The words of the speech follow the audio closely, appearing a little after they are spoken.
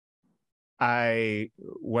I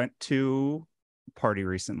went to a party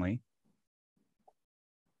recently,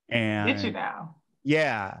 and Did you now?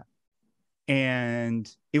 yeah, and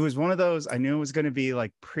it was one of those, I knew it was going to be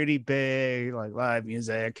like pretty big, like live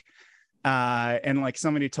music. And like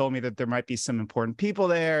somebody told me that there might be some important people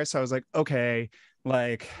there. So I was like, okay,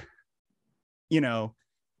 like, you know,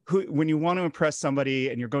 when you want to impress somebody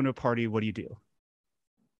and you're going to a party, what do you do?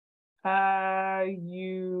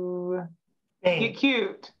 You get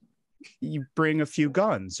cute. You bring a few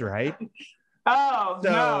guns, right? Oh,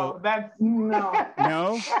 So, no, that's no.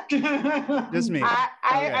 No? Just me.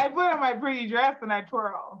 I put on my pretty dress and I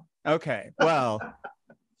twirl. Okay. Well,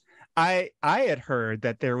 I had heard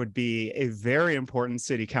that there would be a very important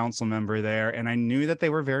city council member there, and I knew that they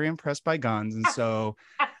were very impressed by guns. And so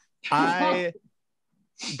I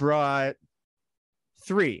brought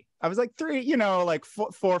 3. I was like 3, like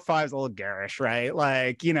 4 or 5 is a little garish, right?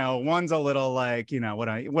 Like, one's a little like,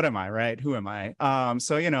 what am I, right? Who am I?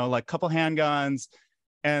 So, like a couple handguns,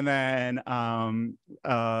 and then one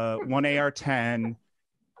AR-10,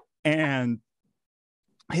 and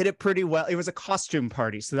hit it pretty well. It was a costume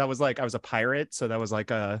party. So that was like, I was a pirate. So that was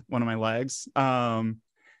like one of my legs. And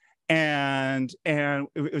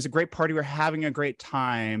it was a great party. We were having a great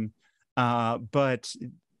time. But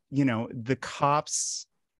the cops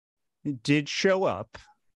did show up.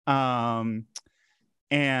 And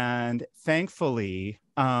thankfully,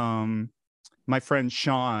 my friend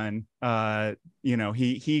Sean,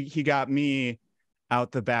 he got me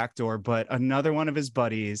out the back door, but another one of his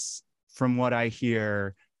buddies, from what I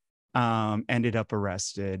hear, ended up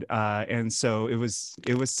arrested. And so it was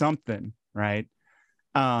something, right?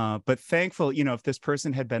 But thankful, if this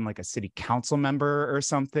person had been like a city council member or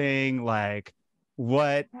something, like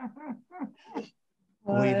what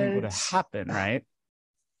do you think would have happened, right?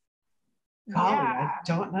 Golly, I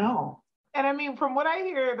don't know. And I mean, from what I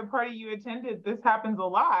hear, the party you attended, this happens a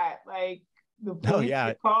lot. Like the police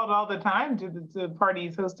get called all the time to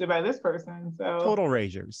parties hosted by this person. So total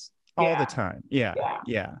ragers all the time. Yeah.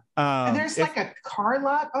 And there's like a car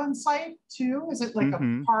lot on site too. Is it like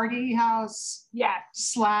a party house? /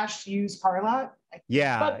 used car lot?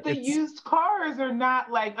 Yeah. But the used cars are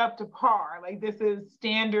not like up to par. Like this is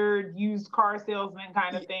standard used car salesman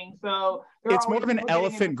kind of thing. So it's more of an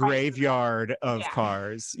elephant graveyard of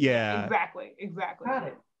cars. Yeah. Exactly. Got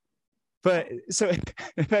it. But so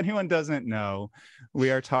if anyone doesn't know,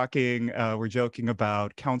 we are talking, we're joking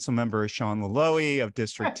about Councilmember Sean Loloee of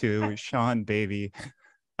District 2, Sean Baby,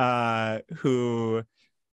 who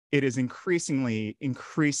it is increasingly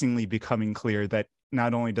becoming clear that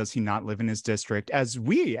not only does he not live in his district, as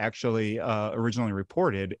we actually originally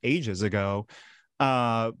reported ages ago,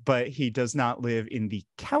 but he does not live in the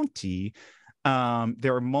county.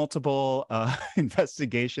 There are multiple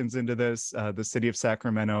investigations into this. The city of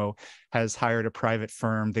Sacramento has hired a private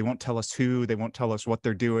firm. They won't tell us who, they won't tell us what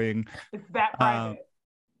they're doing. It's that private.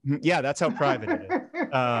 Yeah, that's how private it is.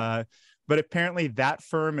 But apparently that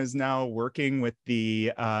firm is now working with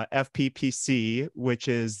the FPPC, which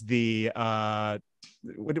is the,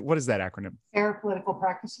 what is that acronym? Fair Political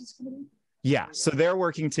Practices Committee? Yeah, so they're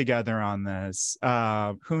working together on this.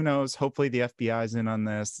 Who knows? Hopefully the FBI's in on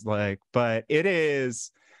this. But it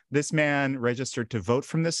is, this man registered to vote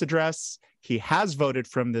from this address. He has voted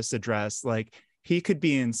from this address. Like, he could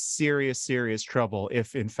be in serious trouble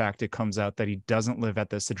if, in fact, it comes out that he doesn't live at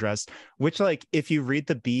this address. Which, like, if you read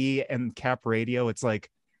the B and Cap Radio, it's like,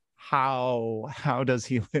 how does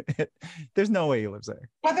he live? There's no way he lives there.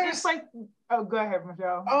 Well, there's like, oh, go ahead,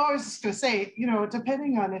 Michelle. Oh, I was just going to say,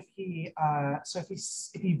 depending on if he,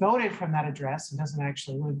 if he voted from that address and doesn't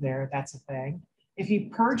actually live there, that's a thing. If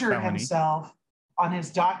he perjured himself on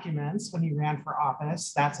his documents when he ran for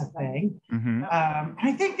office, that's a thing. Mm-hmm. And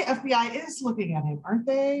I think the FBI is looking at him, aren't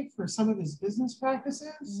they, for some of his business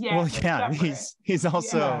practices? Yeah. Well, yeah, he's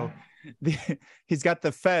also he's got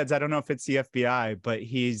the feds. I don't know if it's the FBI, but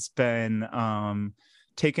he's been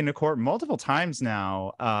taken to court multiple times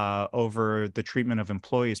now over the treatment of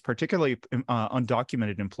employees, particularly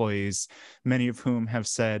undocumented employees, many of whom have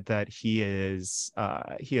said that he is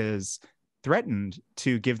threatened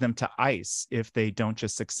to give them to ICE if they don't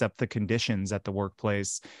just accept the conditions at the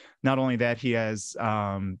workplace. Not only that, he has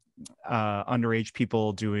underage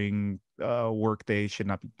people doing work they should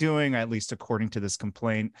not be doing, at least according to this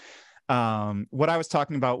complaint. What I was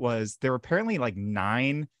talking about was there were apparently like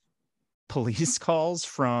 9 police calls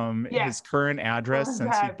from his current address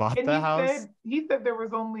since he bought the house. He said there was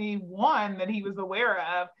only 1 that he was aware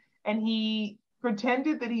of, and he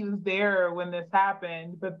pretended that he was there when this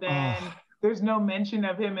happened, but then there's no mention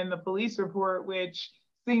of him in the police report, which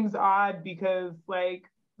seems odd because like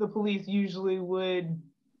the police usually would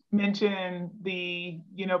mention the,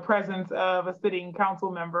 presence of a sitting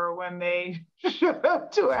council member when they showed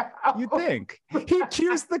up to a house. You think he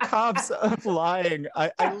accused the cops of lying?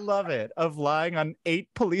 I love it, of lying on 8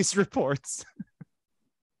 police reports.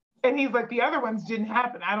 And he's like, the other ones didn't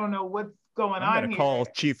happen. I don't know what's going on here. I'm gonna call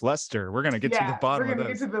Chief Lester. We're gonna get to the bottom of this. We're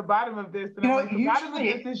gonna get to the bottom of this. And I'm like, the bottom of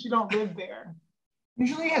this is you don't live there.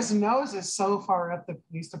 Usually his nose is so far up the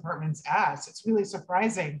police department's ass. It's really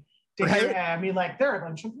surprising to hear him be like, they're a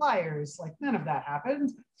bunch of liars. Like, none of that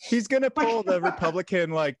happened. He's gonna pull the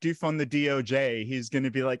Republican, like, defund the DOJ. He's gonna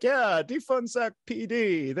be like, yeah, defund Sac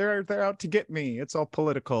PD. They're out to get me. It's all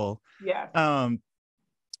political. Yeah.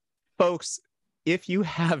 Folks, if you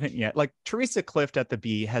haven't yet, like, Teresa Clift at the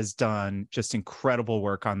Bee has done just incredible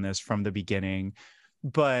work on this from the beginning.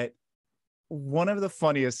 But one of the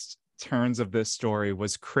funniest turns of this story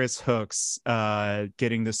was Chris Hooks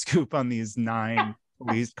getting the scoop on these 9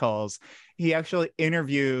 police calls. He actually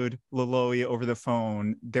interviewed Loloee over the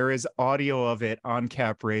phone. There is audio of it on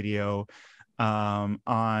Cap Radio, on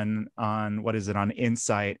what is it, on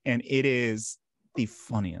Insight, and it is the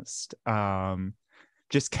funniest.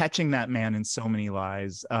 Just catching that man in so many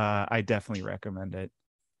lies. I definitely recommend it.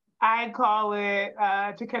 I call it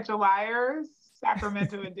To Catch a Liar's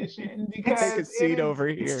Sacramento edition, because take a seat over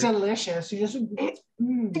here. It's delicious. You just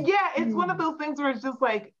it's one of those things where it's just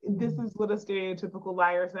like, this is what a stereotypical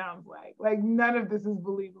liar sounds like. Like, none of this is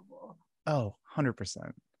believable. Oh,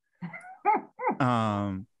 100%.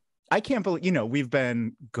 I can't believe, we've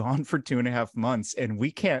been gone for 2.5 months and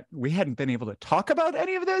we hadn't been able to talk about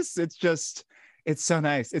any of this. It's so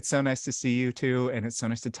nice. It's so nice to see you too. And it's so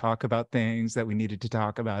nice to talk about things that we needed to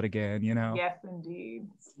talk about again, Yes, indeed.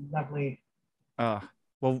 It's lovely.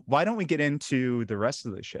 Well, why don't we get into the rest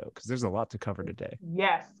of the show? Because there's a lot to cover today.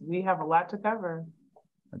 Yes, we have a lot to cover.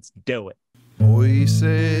 Let's do it.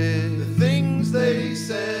 Voices, the things they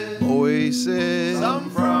said. Voices, some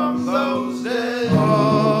from those dead.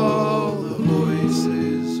 All the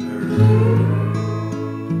voices heard.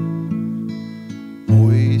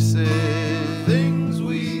 Voices, things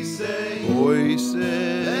we say.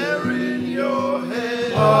 Voices, they're in your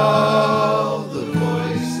head. All the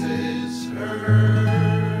voices heard.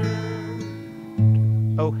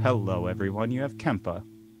 Oh, hello, everyone. You have Kempa.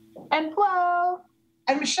 And Flo.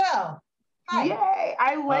 And Michelle. Hi. Yay.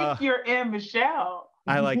 I like your and Michelle.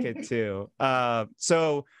 I like it too.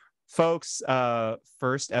 So folks,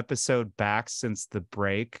 first episode back since the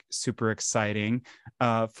break. Super exciting.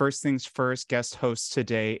 First things first, guest host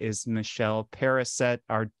today is Michelle Paraset,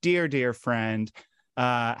 our dear friend.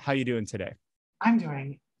 How you doing today? I'm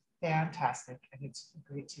doing fantastic, and it's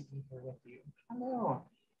great to be here with you. Hello.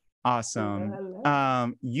 Awesome.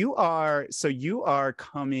 You are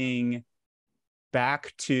coming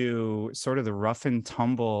back to sort of the rough and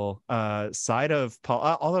tumble side of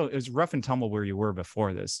although it was rough and tumble where you were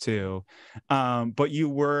before this too. But you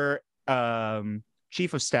were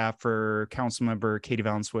chief of staff for Councilmember Katie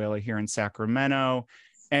Valenzuela here in Sacramento.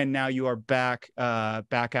 And now you are back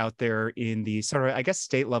out there in the sort of, I guess,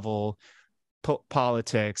 state level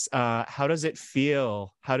politics. How does it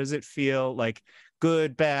feel? Like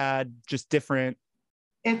good, bad, just different?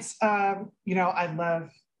 It's, I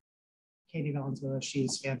love Katie Valenzuela.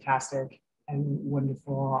 She's fantastic and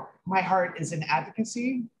wonderful. My heart is in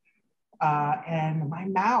advocacy, and my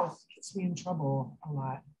mouth gets me in trouble a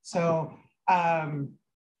lot. So,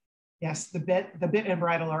 yes, the bit and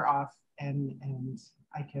bridle are off, and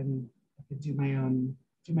I can do my own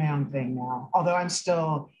thing now. Although I'm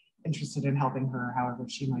still interested in helping her, however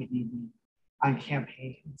she might need me on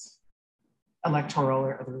campaigns, electoral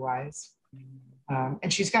or otherwise.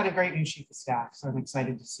 And she's got a great new chief of staff, so I'm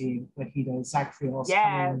excited to see what he does. Zach Friel's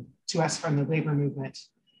coming to us from the labor movement.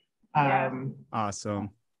 Awesome.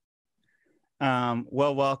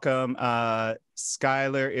 Well, welcome.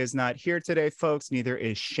 Skylar is not here today, folks. Neither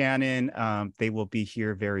is Shannon. They will be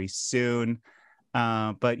here very soon.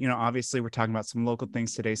 But, obviously we're talking about some local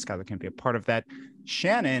things today. Skylar can't be a part of that.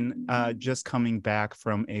 Shannon, just coming back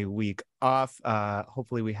from a week off.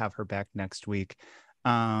 Hopefully we have her back next week.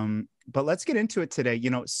 But let's get into it today.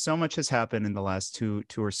 So much has happened in the last two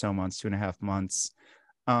or so months, 2.5 months.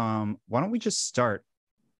 Why don't we just start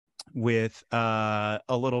with a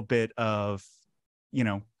little bit of,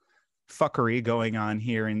 fuckery going on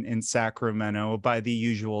here in Sacramento by the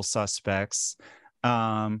usual suspects.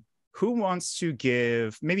 Who wants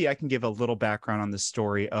to maybe I can give a little background on the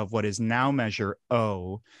story of what is now Measure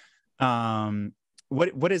O.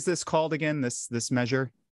 What is this called again, this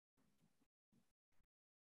measure?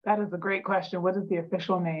 That is a great question. What is the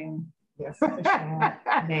official name? Yes,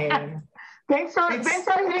 official name. Thanks for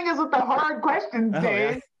hitting us with the hard questions,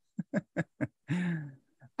 Dave.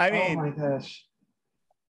 I Oh mean, my gosh.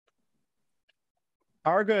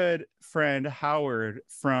 our good friend Howard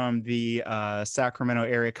from the Sacramento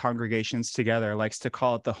area congregations together likes to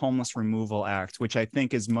call it the Homeless Removal Act, which I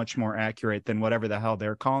think is much more accurate than whatever the hell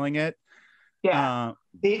they're calling it. Yeah.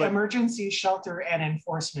 The but Emergency Shelter and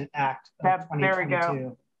Enforcement Act of There we 2022.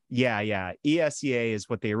 go. yeah, ESEA is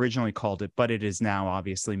what they originally called it, but it is now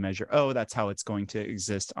obviously measure. Oh, that's how it's going to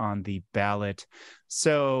exist on the ballot.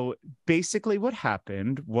 So basically what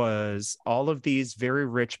happened was all of these very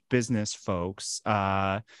rich business folks,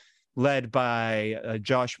 led by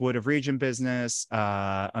Josh Wood of Region Business,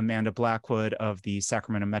 Amanda Blackwood of the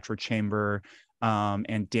Sacramento Metro Chamber,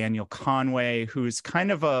 and Daniel Conway, who's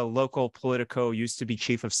kind of a local politico, used to be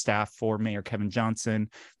chief of staff for Mayor Kevin Johnson.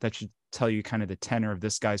 That should tell you kind of the tenor of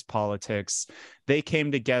this guy's politics. They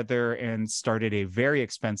came together and started a very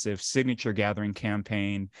expensive signature gathering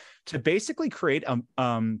campaign to basically create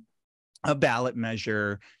a ballot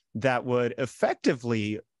measure that would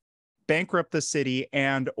effectively bankrupt the city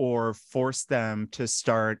and or force them to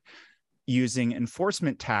start using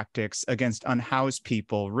enforcement tactics against unhoused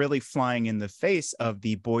people, really flying in the face of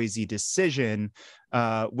the Boise decision,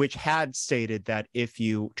 which had stated that if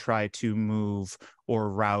you try to move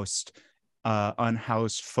or roust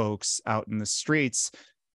unhoused folks out in the streets,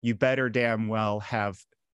 you better damn well have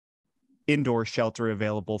indoor shelter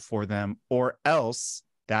available for them, or else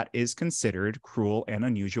that is considered cruel and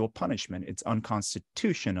unusual punishment. It's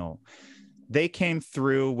unconstitutional. They came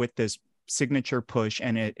through with this signature push,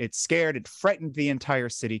 and it frightened the entire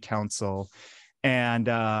city council, and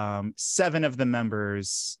 7 of the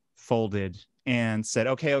members folded and said,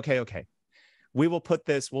 okay, we'll put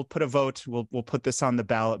a vote, we'll put this on the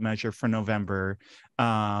ballot measure for November,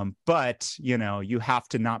 but you have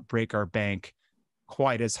to not break our bank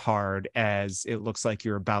quite as hard as it looks like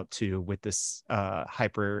you're about to with this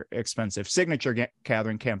hyper expensive signature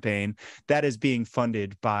gathering campaign that is being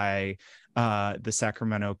funded by the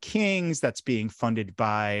Sacramento Kings, that's being funded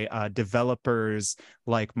by developers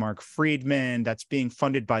like Mark Friedman, that's being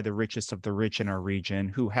funded by the richest of the rich in our region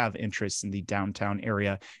who have interests in the downtown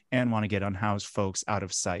area and want to get unhoused folks out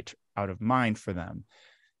of sight, out of mind for them.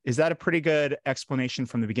 Is that a pretty good explanation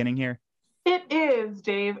from the beginning here? It is,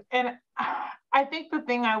 Dave. And I think the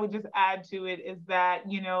thing I would just add to it is that,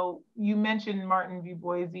 you mentioned Martin v.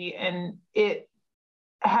 Boise, and it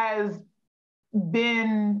has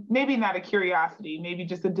been maybe not a curiosity, maybe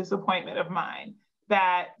just a disappointment of mine,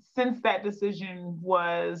 that since that decision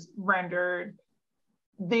was rendered,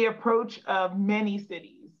 the approach of many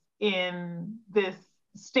cities in this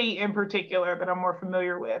state in particular that I'm more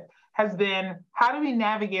familiar with has been, how do we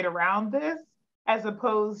navigate around this, as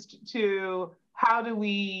opposed to how do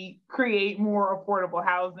we create more affordable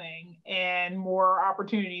housing and more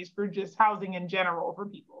opportunities for just housing in general for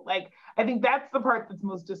people? Like, I think that's the part that's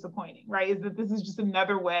most disappointing, right? Is that this is just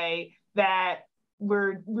another way that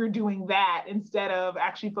we're doing that instead of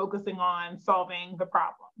actually focusing on solving the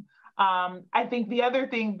problem. I think the other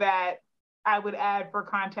thing that I would add for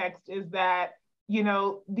context is that,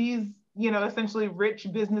 these, essentially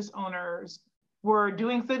rich business owners were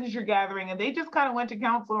doing signature gathering, and they just kind of went to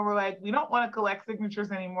council and were like, we don't want to collect signatures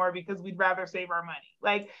anymore because we'd rather save our money.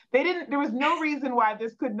 Like, there was no reason why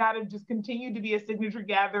this could not have just continued to be a signature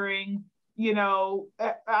gathering,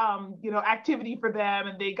 activity for them,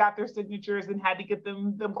 and they got their signatures and had to get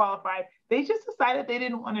them qualified. They just decided they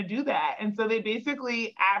didn't want to do that. And so they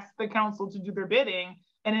basically asked the council to do their bidding.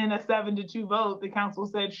 And in a 7-2 vote, the council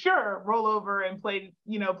said, sure, roll over and play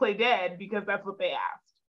dead, because that's what they asked.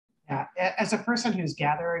 Yeah, as a person who's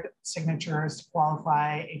gathered signatures to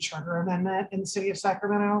qualify a charter amendment in the city of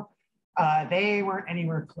Sacramento, they weren't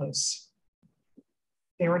anywhere close.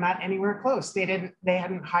 They were not anywhere close. They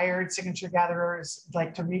hadn't hired signature gatherers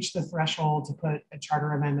to reach the threshold to put a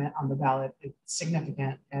charter amendment on the ballot. It's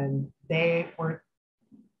significant, and they were.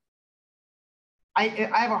 I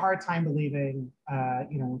have a hard time believing,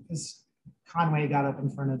 because Conway got up in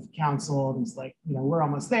front of council and was like, we're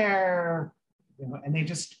almost there. And they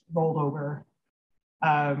just rolled over.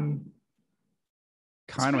 It's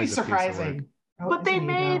pretty surprising. But they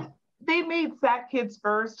made Sac Kids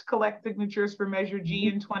First collect signatures for Measure G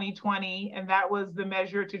in 2020, and that was the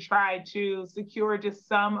measure to try to secure just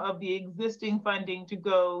some of the existing funding to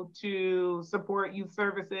go to support youth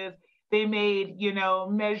services. They made,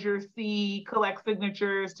 Measure C collect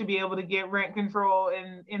signatures to be able to get rent control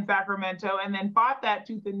in Sacramento, and then fought that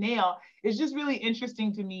tooth and nail. It's just really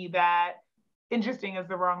interesting to me that, interesting is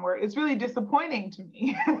the wrong word, it's really disappointing to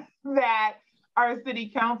me that our city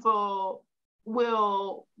council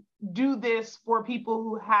will do this for people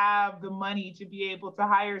who have the money to be able to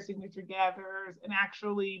hire signature gatherers and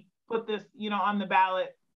actually put this, on the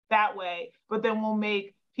ballot that way, but then we'll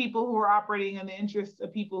make people who are operating in the interests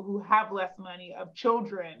of people who have less money, of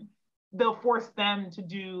children, they'll force them to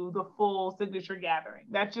do the full signature gathering.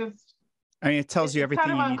 That just, I mean, it tells you everything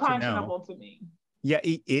kind of you need to know. unconscionable to me. Yeah,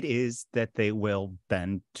 it is that they will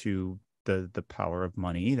bend to the power of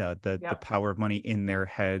money, the power of money in their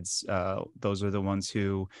heads. Those are the ones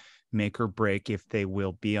who make or break if they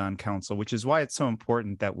will be on council, which is why it's so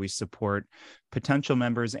important that we support potential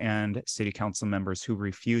members and city council members who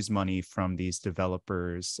refuse money from these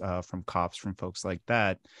developers, from cops, from folks like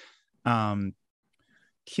that.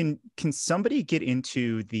 Can somebody get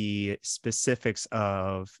into the specifics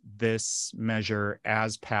of this measure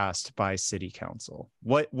as passed by city council?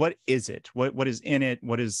 What is it? What is in it?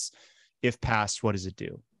 What is, if passed, what does it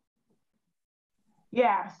do?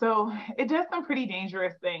 Yeah, so it does some pretty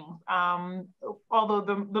dangerous things.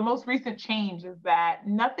 Although the most recent change is that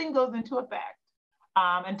nothing goes into effect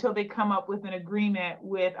until they come up with an agreement,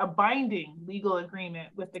 with a binding legal agreement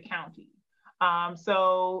with the county.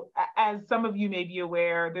 So as some of you may be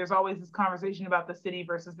aware, there's always this conversation about the city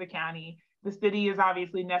versus the county. The city is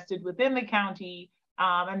obviously nested within the county,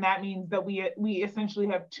 and that means that we essentially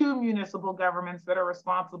have two municipal governments that are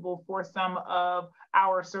responsible for some of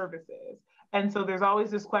our services. And so there's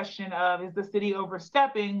always this question of, is the city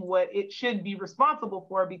overstepping what it should be responsible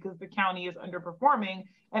for because the county is underperforming?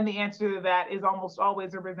 And the answer to that is almost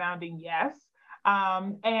always a resounding yes.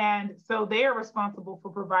 And so they are responsible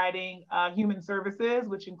for providing human services,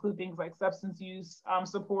 which include things like substance use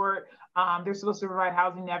support. They're supposed to provide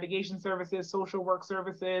housing navigation services, social work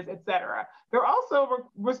services, et cetera. They're also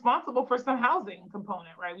responsible for some housing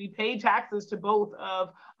component, right? We pay taxes to both of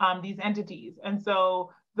these entities. And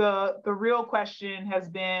so the real question has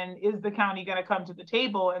been, is the county going to come to the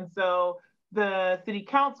table? And so the city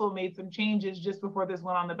council made some changes just before this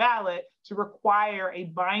went on the ballot to require a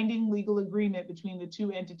binding legal agreement between the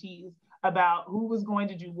two entities about who was going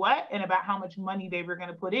to do what and about how much money they were going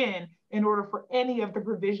to put in order for any of the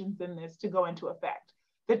provisions in this to go into effect.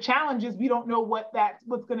 The challenge is we don't know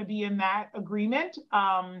what's going to be in that agreement.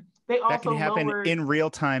 They also that can happen in real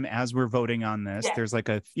time as we're voting on this. Yes. There's like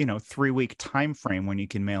a 3-week time frame when you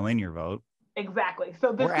can mail in your vote. Exactly.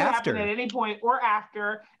 So this could happen at any point or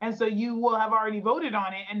after. And so you will have already voted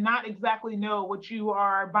on it and not exactly know what you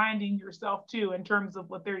are binding yourself to in terms of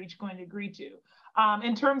what they're each going to agree to.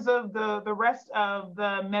 In terms of the rest of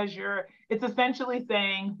the measure, it's essentially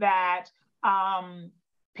saying that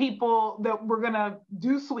people, that we're going to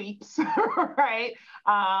do sweeps, right?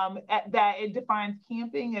 That it defines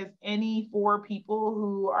camping as any 4 people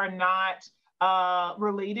who are not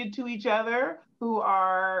related to each other, who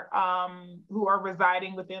are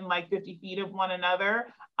residing within like 50 feet of one another,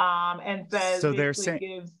 and says, so they're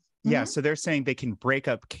saying, so they're saying they can break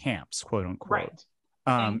up camps, quote unquote. Right.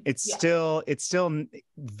 It's still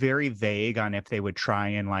very vague on if they would try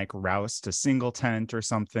and like roust a single tent or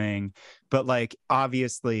something, but like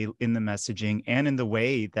obviously in the messaging and in the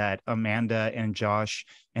way that Amanda and Josh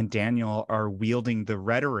and Daniel are wielding the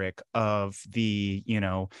rhetoric of the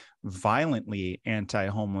violently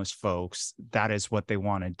anti-homeless folks, that is what they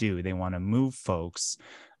want to do. They want to move folks.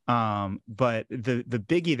 But the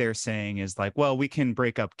biggie they're saying is like, well, we can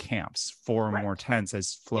break up camps, 4 or more tents,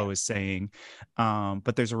 as Flo is saying.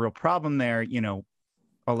 But there's a real problem there.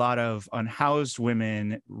 A lot of unhoused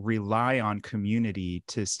women rely on community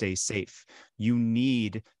to stay safe. You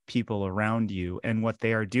need people around you. And what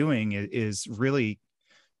they are doing is really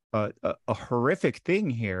a horrific thing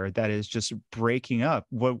here that is just breaking up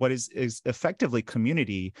what is effectively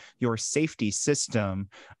community, your safety system,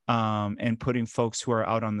 and putting folks who are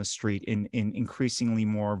out on the street in increasingly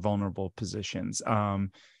more vulnerable positions.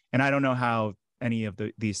 And I don't know how any of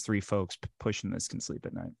these 3 folks pushing this can sleep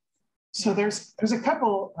at night. So there's a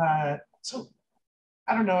couple, so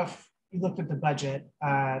I don't know if you looked at the budget.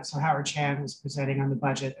 So Howard Chan was presenting on the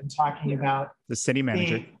budget and talking about the city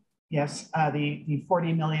manager. The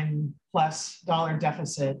 $40 million plus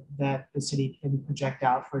deficit that the city can project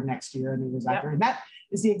out for next year and the years after. And that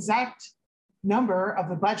is the exact number of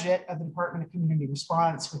the budget of the Department of Community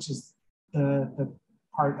Response, which is the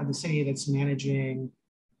part of the city that's managing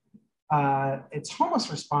its homeless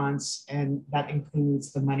response. And that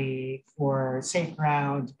includes the money for Safe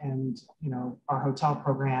Ground and our hotel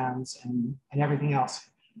programs and everything else.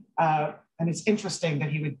 And it's interesting that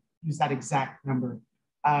he would use that exact number.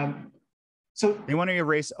 So they want to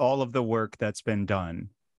erase all of the work that's been done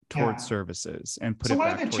towards services and put it back. So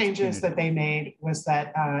one of the changes that they made was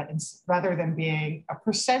that rather than being a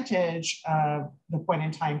percentage of the point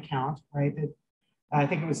in time count, right? I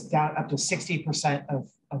think it was down up to 60%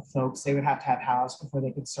 of folks they would have to have housed before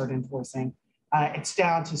they could start enforcing. It's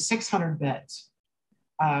down to 600 beds.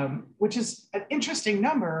 which is an interesting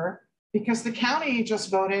number because the county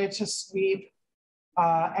just voted to sweep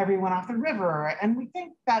everyone off the river. And we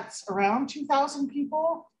think that's around 2,000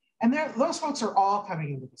 people. And those folks are all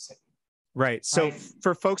coming into the city. Right. So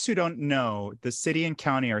for folks who don't know, the city and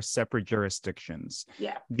county are separate jurisdictions.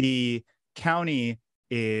 Yeah. The county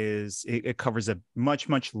it covers a much,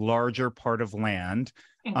 much larger part of land.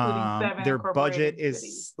 Including their budget is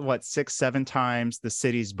cities. what, 6-7 times the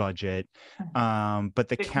city's budget. But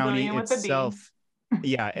the county itself,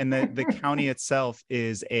 and the county itself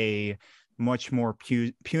is a much more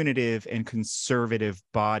punitive and conservative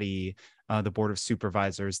body, the Board of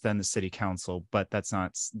Supervisors, than the city council, but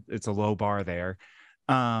it's a low bar there.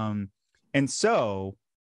 And so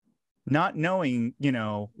not knowing,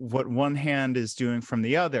 what one hand is doing from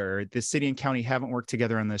the other, the city and county haven't worked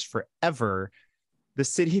together on this forever. The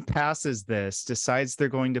city passes this, decides they're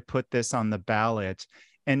going to put this on the ballot.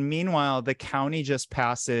 And meanwhile, the county just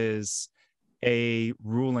passes a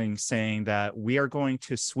ruling saying that we are going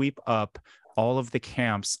to sweep up all of the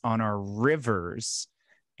camps on our rivers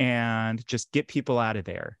and just get people out of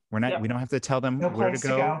there. We don't have to tell them where to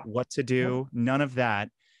go, what to do, none of that.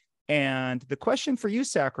 And the question for you,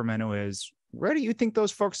 Sacramento, is where do you think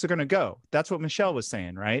those folks are going to go? That's what Michelle was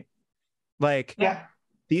saying, right? Like,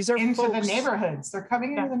 these are into folks, the neighborhoods. They're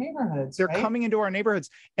coming into the neighborhoods. They're coming into our neighborhoods.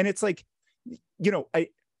 And it's like,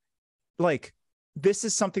 this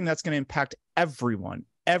is something that's going to impact everyone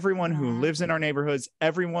who lives in our neighborhoods,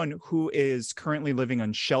 everyone who is currently living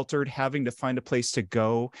unsheltered, having to find a place to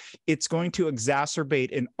go. It's going to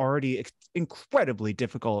exacerbate an already incredibly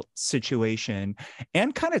difficult situation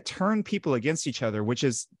and kind of turn people against each other, which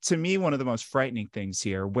is, to me, one of the most frightening things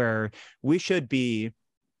here, where we should be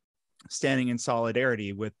standing in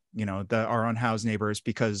solidarity with, our unhoused neighbors,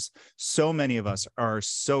 because so many of us are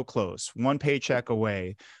so close, one paycheck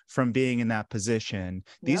away from being in that position.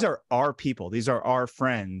 These are our people. These are our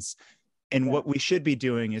friends. And what we should be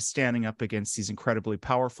doing is standing up against these incredibly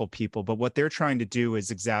powerful people. But what they're trying to do is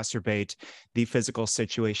exacerbate the physical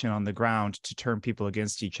situation on the ground to turn people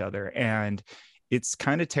against each other. And it's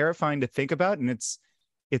kind of terrifying to think about. And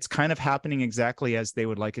it's kind of happening exactly as they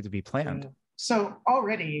would like it to be planned. So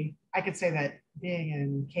already I could say that being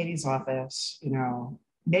in Katie's office,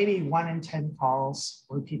 maybe 1 in 10 calls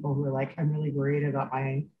were people who are like, I'm really worried about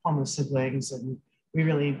my homeless siblings and we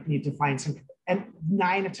really need to find some. And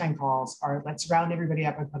 9 of 10 calls are, let's round everybody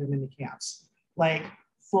up and put them into camps. Like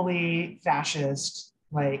fully fascist,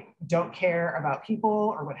 like don't care about people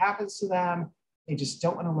or what happens to them. They just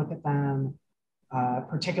don't want to look at them,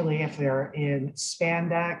 particularly if they're in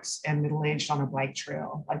spandex and middle-aged on a bike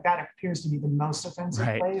trail. Like that appears to be the most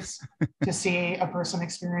offensive place to see a person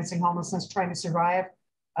experiencing homelessness trying to survive.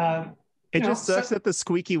 It just sucks that the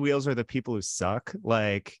squeaky wheels are the people who suck,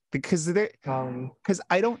 because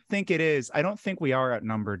I don't think it is. I don't think we are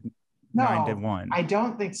outnumbered 9-1. I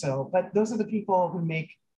don't think so. But those are the people who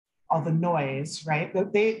make all the noise, right?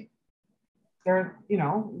 They're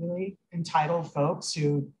really entitled folks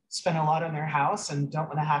who spend a lot on their house and don't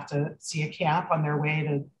want to have to see a camp on their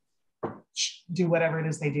way to do whatever it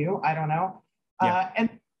is they do. I don't know.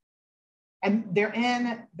 And they're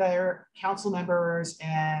in their council members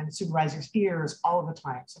and supervisors' ears all of the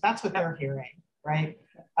time. So that's what they're hearing, right?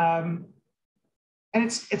 And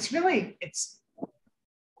it's really,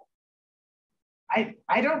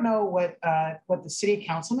 I don't know what the city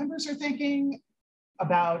council members are thinking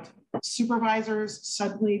about supervisors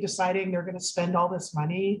suddenly deciding they're going to spend all this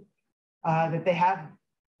money that they have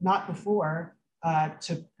not before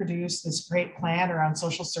to produce this great plan around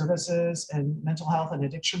social services and mental health and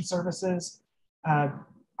addiction services. Why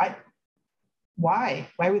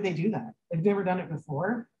would they do that? They've never done it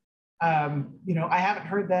before. I haven't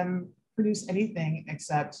heard them produce anything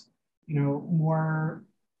except, more,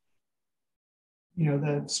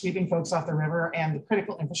 the sweeping folks off the river and the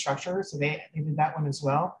critical infrastructure. So they did that one as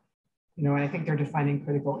well. And I think they're defining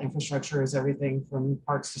critical infrastructure as everything from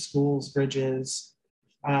parks to schools, bridges,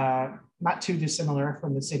 not too dissimilar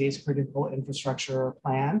from the city's critical infrastructure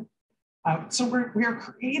plan. So we are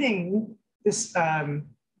creating this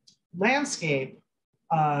landscape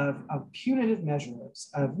of punitive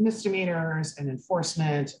measures, of misdemeanors and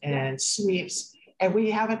enforcement and sweeps, and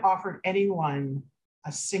we haven't offered anyone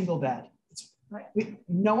a single bed.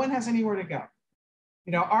 No one has anywhere to go.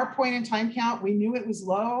 Our point in time count, we knew it was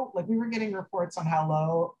low. Like we were getting reports on how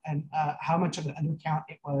low and how much of an undercount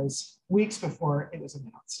it was weeks before it was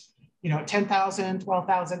announced. 10,000,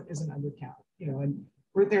 12,000 is an undercount. And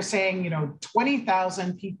they're saying,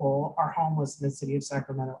 20,000 people are homeless in the city of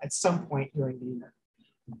Sacramento at some point during the year.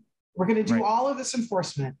 We're going to do all of this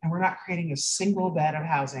enforcement, and we're not creating a single bed of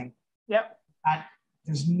housing. Yep.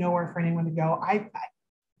 There's nowhere for anyone to go.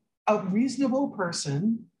 A reasonable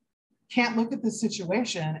person can't look at this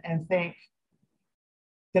situation and think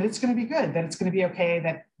that it's going to be good, that it's going to be okay,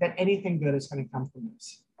 that anything good is going to come from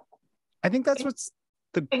this. I think that's what's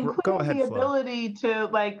go ahead, the Flo. ability to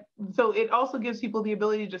so it also gives people the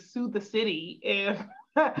ability to sue the city if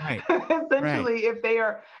right. essentially if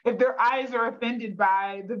their eyes are offended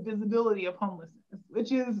by the visibility of homelessness,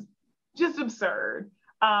 which is just absurd.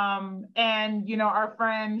 And our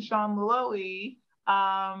friend Sean Loloee,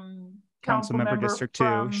 Councilmember District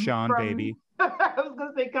 2, Sean baby. I was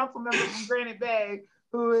going to say Councilmember from Granite Bay,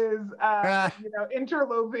 who is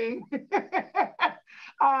interloping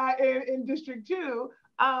in District 2.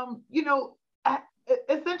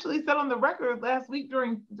 Essentially said on the record last week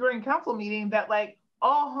during council meeting that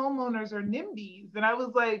all homeowners are NIMBYs, and I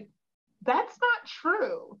was like, that's not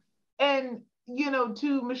true. And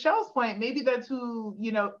to Michelle's point, maybe that's who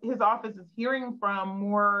his office is hearing from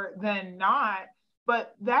more than not,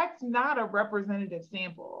 but that's not a representative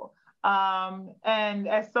sample. And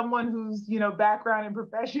as someone whose background and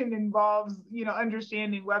profession involves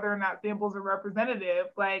understanding whether or not samples are representative,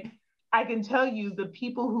 I can tell you the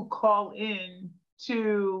people who call in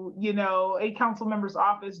to a council member's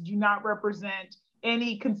office do not represent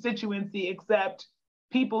any constituency except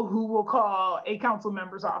people who will call a council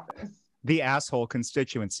member's office. The asshole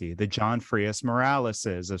constituency, the John Frias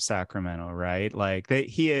Moraleses of Sacramento, right?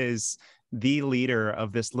 He is the leader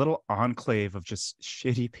of this little enclave of just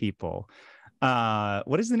shitty people.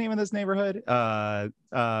 What is the name of this neighborhood?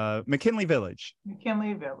 McKinley Village.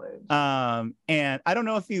 McKinley Village. And I don't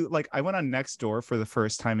know if you I went on Nextdoor for the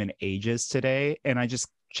first time in ages today, and I just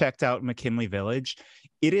checked out McKinley Village.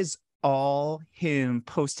 It is all him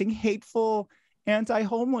posting hateful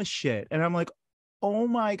anti-homeless shit, and I'm like, oh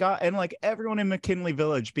my God. And everyone in McKinley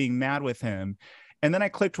Village being mad with him. And then I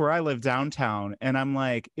clicked where I live downtown, and I'm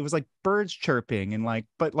like, it was birds chirping and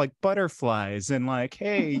butterflies and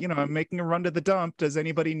hey, I'm making a run to the dump. Does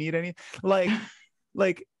anybody need any?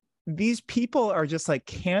 These people are just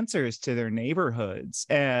cancers to their neighborhoods.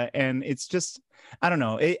 And it's just, I don't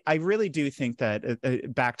know. I really do think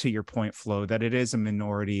that back to your point, Flo, that it is a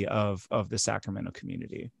minority of the Sacramento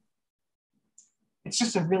community. It's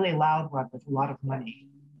just a really loud one with a lot of money.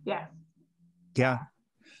 Yeah. Yeah.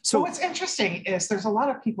 So what's interesting is there's a lot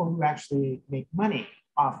of people who actually make money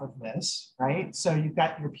off of this, right? So you've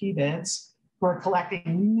got your PBIDs who are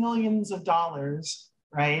collecting millions of dollars,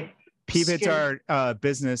 right? PBIDs are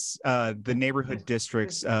business, the neighborhood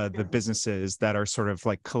districts, the businesses that are sort of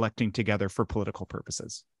collecting together for political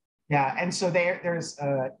purposes. Yeah, and so there's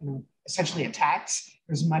essentially a tax.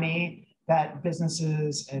 There's money that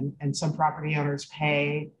businesses and some property owners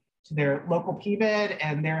pay to their local PBID,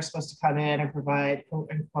 and they're supposed to come in and provide quote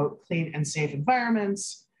unquote clean and safe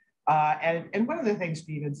environments. And one of the things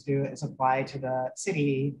PBIDs do is apply to the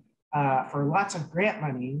city for lots of grant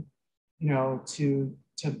money, to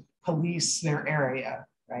police their area,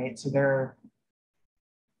 right? So they're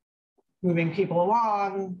moving people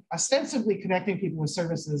along, ostensibly connecting people with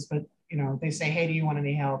services, but they say, hey, do you want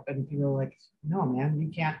any help? And people are like, no, man,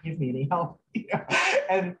 you can't give me any help.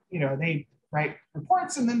 And they write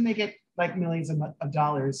reports, and then they get millions of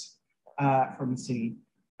dollars from the city.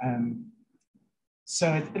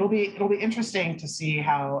 So it'll be interesting to see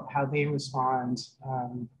how they respond,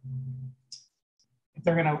 if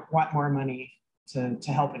they're going to want more money to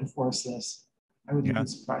help enforce this. I wouldn't be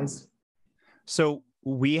surprised. So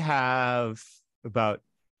we have about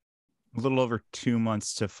a little over 2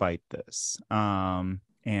 months to fight this.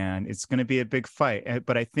 And it's going to be a big fight,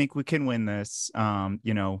 but I think we can win this.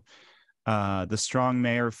 The strong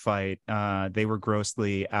mayor fight, they were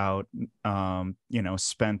grossly out,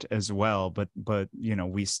 spent as well, but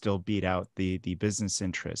we still beat out the business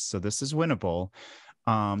interests. So this is winnable.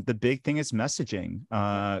 The big thing is messaging,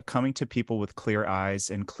 coming to people with clear eyes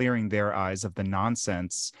and clearing their eyes of the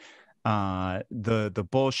nonsense, the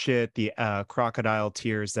bullshit, the crocodile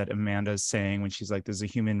tears that Amanda's saying when she's like, there's a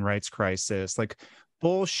human rights crisis,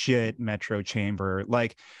 bullshit, Metro Chamber.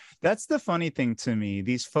 That's the funny thing to me.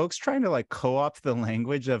 These folks trying to co-opt the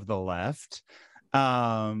language of the left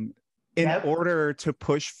in order to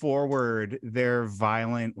push forward their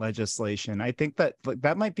violent legislation. I think that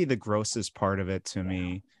that might be the grossest part of it to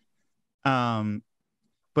me.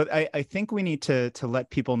 But I think we need to let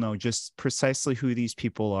people know just precisely who these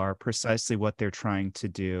people are, precisely what they're trying to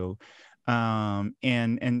do.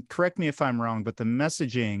 And correct me if I'm wrong, but the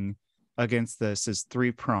messaging against this is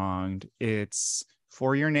three-pronged. It's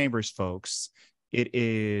for your neighbors, folks. It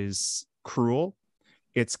is cruel,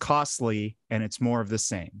 it's costly, and it's more of the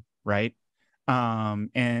same, right?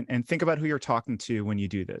 And think about who you're talking to when you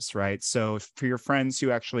do this, right? So for your friends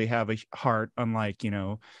who actually have a heart, unlike,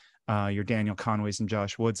 your Daniel Conways and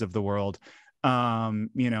Josh Woods of the world,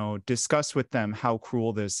 discuss with them how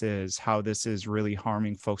cruel this is, how this is really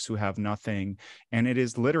harming folks who have nothing. And it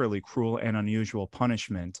is literally cruel and unusual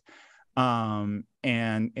punishment. And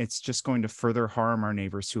it's just going to further harm our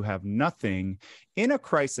neighbors who have nothing in a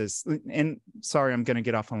crisis. And sorry, I'm going to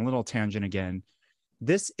get off on a little tangent again.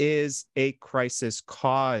 This is a crisis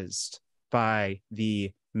caused by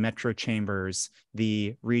the metro chambers,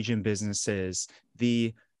 the region businesses,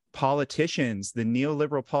 the politicians, the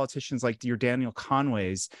neoliberal politicians like your Daniel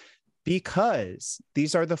Conways, because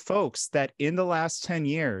these are the folks that in the last 10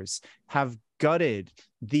 years have gutted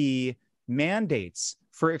the mandates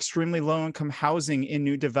for extremely low-income housing in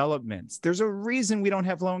new developments. There's a reason we don't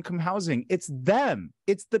have low-income housing. It's them.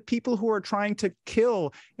 It's the people who are trying to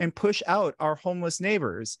kill and push out our homeless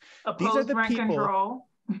neighbors. These are the rent people. Control.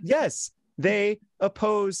 Yes, they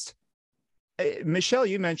opposed. Michelle,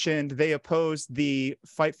 you mentioned they opposed the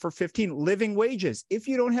fight for 15 living wages. If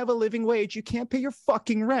you don't have a living wage, you can't pay your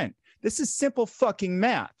fucking rent. This is simple fucking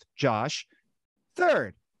math, Josh.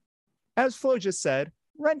 Third, as Flo just said,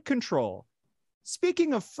 rent control.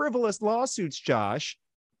 Speaking of frivolous lawsuits, Josh,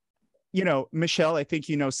 Michelle, I think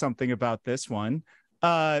you know something about this one.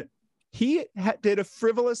 He did a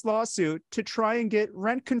frivolous lawsuit to try and get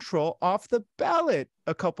rent control off the ballot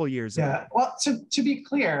a couple years ago. Yeah, well, to be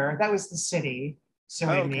clear, that was the city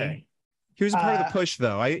suing me. He was a part of the push,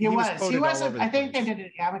 though. He was. I think they did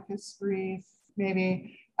an amicus brief,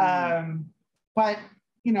 maybe. But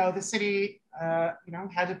the city,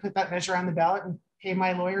 had to put that measure on the ballot and pay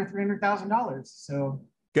my lawyer $300,000. So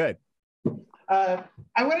good. I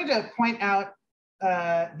wanted to point out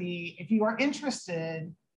if you are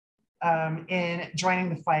interested in joining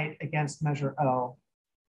the fight against Measure O,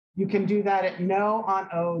 you can do that at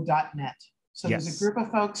noono.net. So There's a group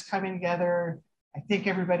of folks coming together. I think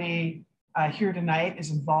everybody here tonight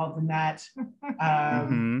is involved in that.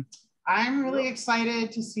 I'm really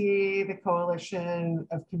excited to see the coalition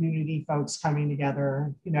of community folks coming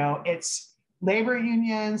together. It's labor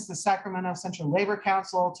unions, the Sacramento Central Labor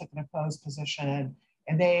Council took an opposed position,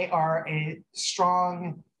 and they are a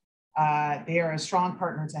strong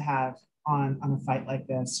partner to have on a fight like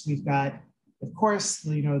this. We've got, of course,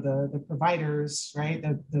 the providers, right?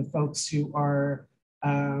 The folks who are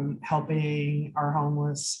helping our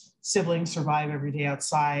homeless siblings survive every day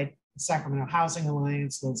outside. The Sacramento Housing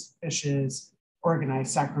Alliance, Liz Fish's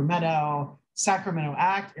Organized Sacramento, Sacramento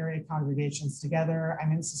Act, area congregations together. I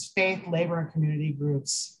mean, this is faith, labor, and community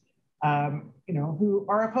groups, who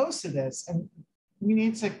are opposed to this. And we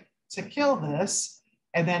need to kill this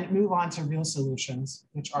and then move on to real solutions,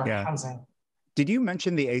 which are housing. Did you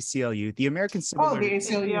mention the ACLU, the American Civil Liberties?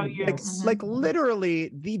 The ACLU. Like literally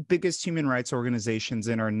the biggest human rights organizations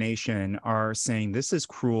in our nation are saying this is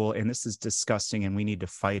cruel and this is disgusting and we need to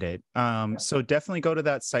fight it. So definitely go to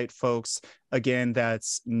that site, folks. Again,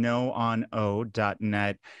 that's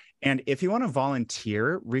noono.net. And if you want to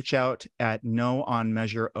volunteer, reach out at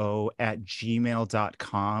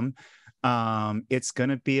noonmeasureo@gmail.com. It's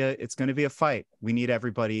gonna be a fight. We need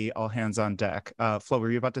everybody, all hands on deck. Flo,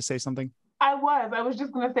 were you about to say something? I was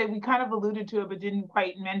just going to say, we kind of alluded to it, but didn't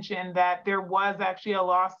quite mention that there was actually a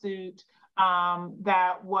lawsuit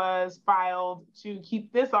that was filed to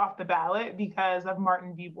keep this off the ballot because of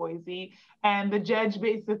Martin v. Boise. And the judge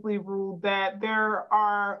basically ruled that there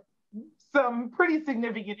are some pretty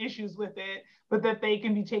significant issues with it, but that they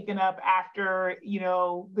can be taken up after,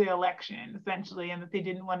 the election, essentially, and that they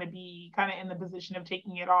didn't want to be kind of in the position of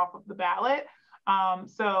taking it off of the ballot.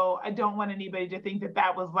 So I don't want anybody to think that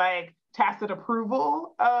that was like tacit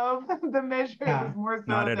approval of the measure. Yeah, it was more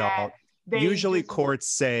so not at all. Usually courts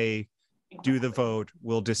say, do the vote,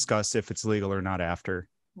 we'll discuss if it's legal or not after.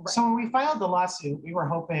 Right. So when we filed the lawsuit, we were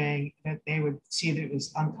hoping that they would see that it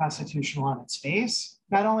was unconstitutional on its face.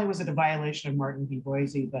 Not only was it a violation of Martin v.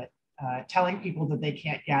 Boise, but telling people that they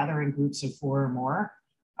can't gather in groups of 4 or more,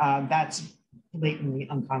 that's blatantly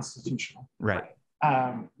unconstitutional. Right.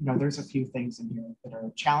 There's a few things in here that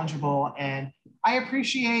are challengeable, and I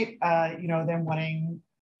appreciate, them wanting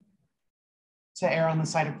to err on the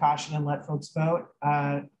side of caution and let folks vote.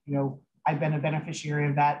 I've been a beneficiary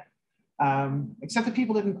of that, except that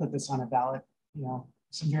people didn't put this on a ballot.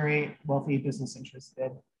 Some very wealthy business interests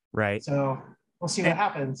did. Right. So we'll see what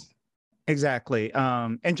happens. Exactly.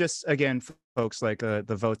 And just again, folks, like the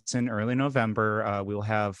votes in early November, we'll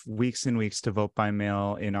have weeks and weeks to vote by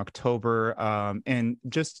mail in October. And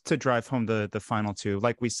just to drive home the final two,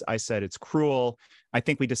 like I said, it's cruel. I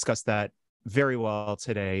think we discussed that very well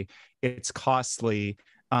today. It's costly.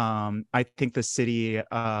 I think the city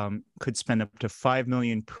could spend up to $5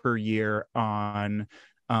 million per year on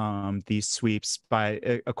these sweeps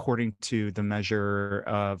according to the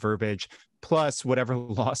measure verbiage, plus whatever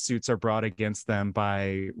lawsuits are brought against them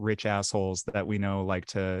by rich assholes that we know like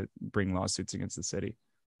to bring lawsuits against the city.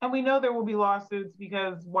 And we know there will be lawsuits,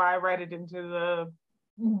 because why write it into the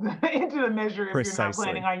measure if Precisely.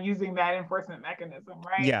 you're not planning on using that enforcement mechanism,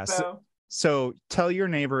 right? Yeah. So tell your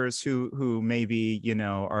neighbors who maybe,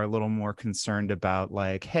 are a little more concerned about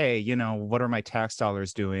like, hey, what are my tax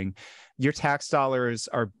dollars doing? Your tax dollars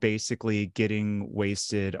are basically getting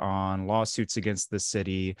wasted on lawsuits against the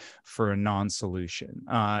city for a non-solution.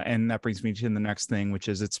 And that brings me to the next thing, which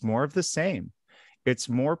is it's more of the same. It's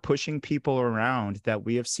more pushing people around that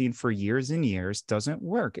we have seen for years and years doesn't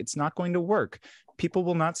work. It's not going to work. People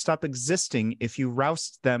will not stop existing if you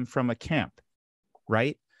roust them from a camp,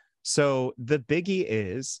 right? So the biggie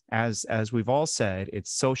is, as we've all said,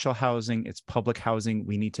 it's social housing, it's public housing.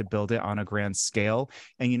 We need to build it on a grand scale.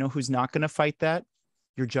 And you know who's not going to fight that?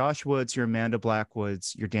 Your Josh Woods, your Amanda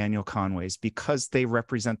Blackwoods, your Daniel Conways, because they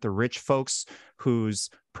represent the rich folks whose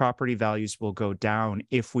property values will go down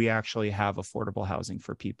if we actually have affordable housing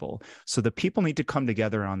for people. So the people need to come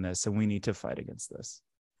together on this, and we need to fight against this.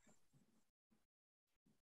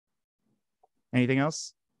 Anything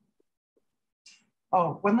else?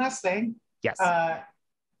 Oh, one last thing. Yes.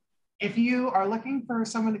 If you are looking for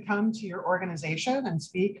someone to come to your organization and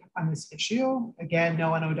speak on this issue, again,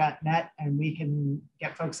 noano.net, and we can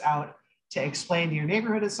get folks out to explain to your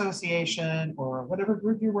neighborhood association or whatever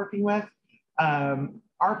group you're working with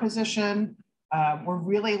our position. We're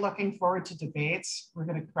really looking forward to debates. We're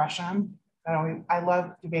going to crush them. I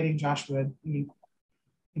love debating Josh Wood.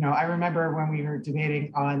 I remember when we were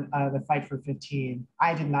debating on the Fight for 15.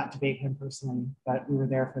 I did not debate him personally, but we were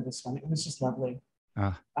there for this one. It was just lovely.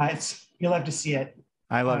 You'll love to see it.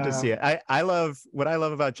 I love to see it. What I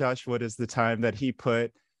love about Josh Wood is the time that he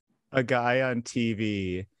put a guy on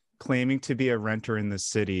TV claiming to be a renter in the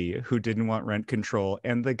city who didn't want rent control,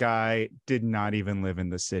 and the guy did not even live in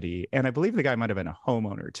the city. And I believe the guy might have been a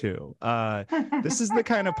homeowner too. This is the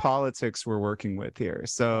kind of politics we're working with here.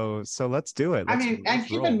 So let's do it. And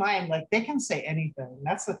keep in mind, like, they can say anything.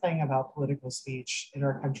 That's the thing about political speech in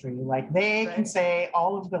our country. Like, they can say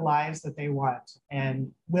all of the lies that they want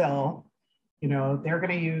and will. They're going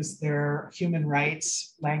to use their human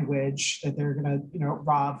rights language that they're going to,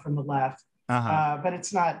 rob from the left. But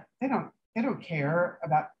it's not, they don't care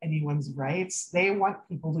about anyone's rights. They want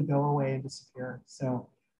people to go away and disappear. So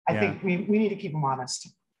I think we need to keep them honest.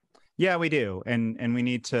 Yeah, we do. And we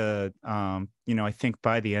need to, I think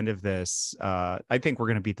by the end of this, I think we're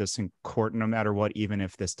going to beat this in court no matter what, even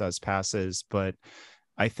if this does passes. But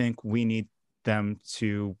I think we need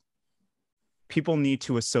people need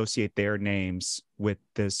to associate their names with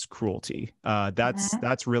this cruelty.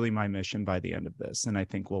 That's really my mission by the end of this. And I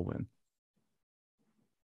think we'll win.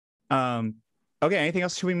 Okay, anything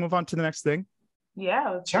else? Should we move on to the next thing?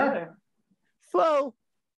 Yeah, sure. Flo,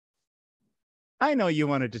 I know you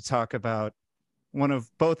wanted to talk about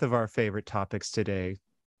both of our favorite topics today.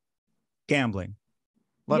 Gambling.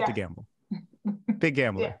 Love to gamble. Big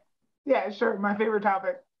gambler. Yeah, sure. My favorite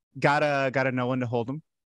topic. Gotta know when to hold them.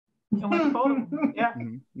 No one to hold them. Yeah.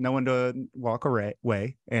 Know when to walk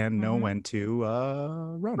away and know when to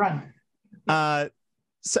run.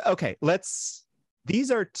 So okay,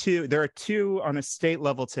 there are two on a state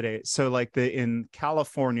level today. So like in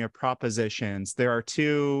California propositions, there are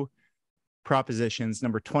two propositions,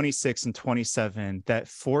 number 26 and 27, that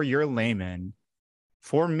for your layman,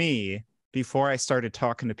 for me, before I started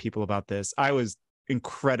talking to people about this, I was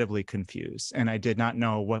incredibly confused and I did not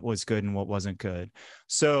know what was good and what wasn't good.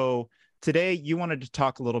 So today you wanted to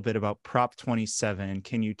talk a little bit about Prop 27.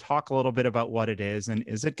 Can you talk a little bit about what it is, and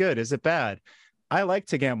is it good? Is it bad? I like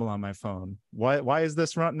to gamble on my phone. Why is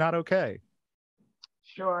this not okay?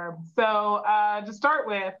 Sure. So to start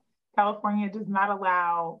with, California does not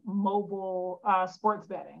allow mobile sports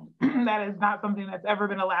betting. That is not something that's ever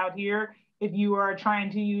been allowed here. If you are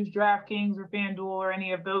trying to use DraftKings or FanDuel or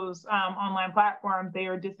any of those online platforms, they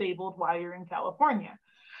are disabled while you're in California.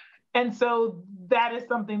 And so that is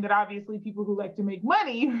something that obviously people who like to make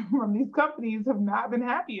money from these companies have not been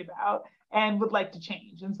happy about and would like to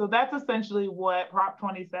change. And so that's essentially what Prop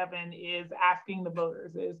 27 is asking the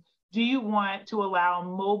voters is, do you want to allow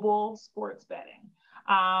mobile sports betting?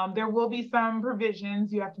 There will be some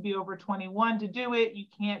provisions. You have to be over 21 to do it. You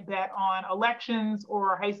can't bet on elections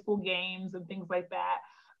or high school games and things like that.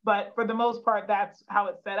 But for the most part, that's how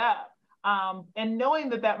it's set up. And knowing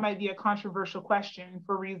that that might be a controversial question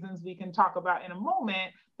for reasons we can talk about in a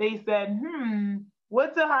moment, they said,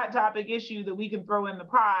 what's a hot topic issue that we can throw in the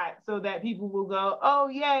pot so that people will go, oh,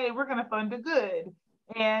 yay, we're going to fund a good.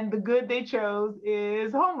 And the good they chose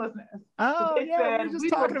is homelessness. Oh, so yeah, we were just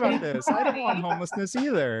talking about this. I don't want homelessness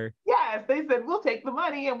either. Yes, they said, we'll take the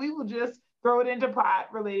money and we will just throw it into pot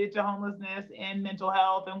related to homelessness and mental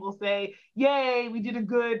health. And we'll say, yay, we did a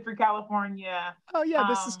good for California. Oh, yeah,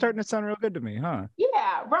 this is starting to sound real good to me, huh?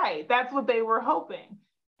 Yeah, right. That's what they were hoping.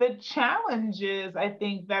 The challenges, I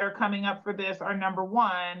think, that are coming up for this are, number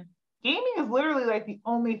one, gaming is literally like the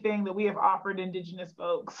only thing that we have offered indigenous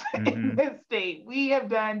folks in this state. We have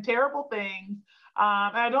done terrible things.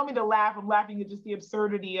 And I don't mean to laugh. I'm laughing at just the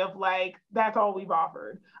absurdity of like, that's all we've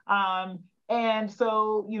offered. And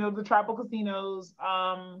so, you know, the tribal casinos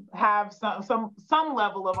have some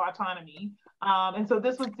level of autonomy. And so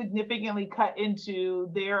this would significantly cut into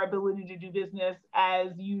their ability to do business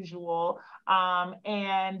as usual,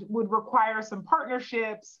 and would require some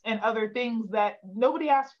partnerships and other things that nobody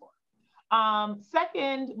asked for.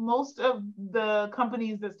 Second, most of the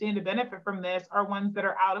companies that stand to benefit from this are ones that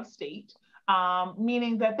are out of state,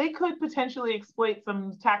 meaning that they could potentially exploit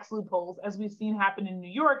some tax loopholes, as we've seen happen in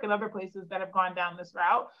New York and other places that have gone down this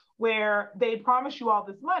route, where they promise you all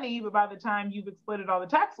this money, but by the time you've exploited all the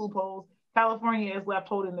tax loopholes, California is left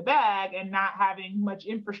holding the bag and not having much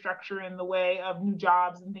infrastructure in the way of new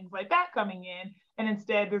jobs and things like that coming in. And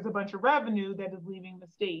instead, there's a bunch of revenue that is leaving the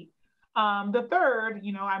state. The third,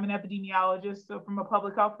 you know, I'm an epidemiologist, so from a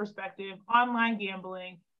public health perspective, online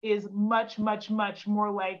gambling is much, much, much more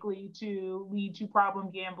likely to lead to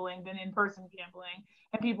problem gambling than in-person gambling.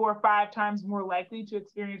 And people are 5 times more likely to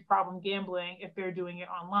experience problem gambling if they're doing it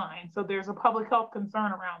online. So there's a public health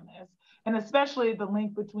concern around this. And especially the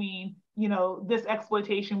link between, you know, this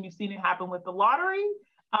exploitation, we've seen it happen with the lottery,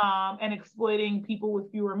 and exploiting people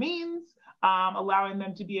with fewer means, allowing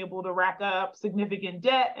them to be able to rack up significant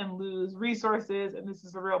debt and lose resources. And this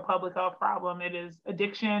is a real public health problem. It is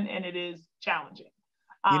addiction and it is challenging.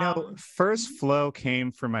 You know, first flow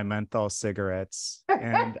came from my menthol cigarettes,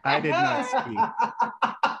 and I did not speak.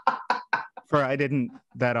 For I didn't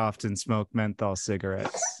that often smoke menthol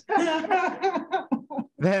cigarettes.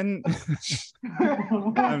 Then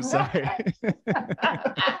I'm sorry.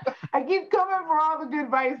 I keep coming for all the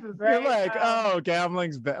good vices, right? You're like, oh,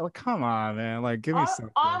 gambling's bad. Like, come on, man. Like, give me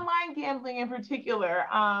something. Online gambling in particular.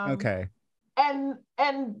 Okay. And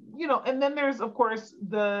you know, and then there's of course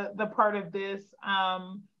the part of this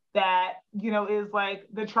that, you know, is like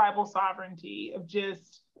the tribal sovereignty of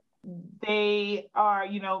just, they are,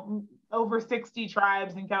 you know, over 60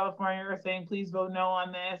 tribes in California are saying, please vote no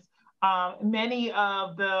on this. Many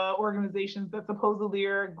of the organizations that supposedly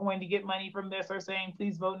are going to get money from this are saying,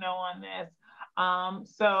 please vote no on this.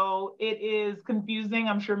 So it is confusing.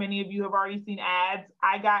 I'm sure many of you have already seen ads.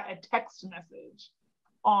 I got a text message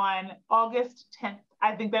on August 10th.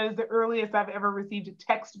 I think that is the earliest I've ever received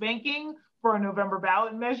text banking for a November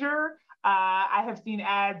ballot measure. I have seen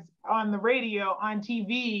ads on the radio, on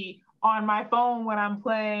TV, on my phone when I'm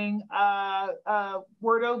playing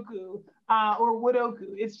Wordoku or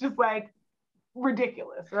Woodoku. It's just like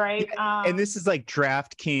ridiculous, right? And this is like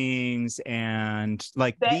DraftKings and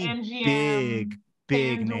like the MGM,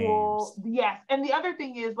 big names. Yes. And the other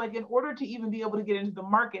thing is, like, in order to even be able to get into the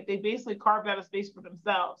market, they basically carved out a space for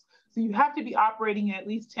themselves. So you have to be operating in at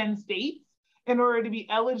least 10 states in order to be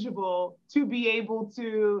eligible to be able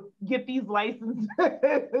to get these licenses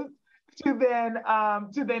to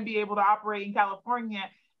then be able to operate in California.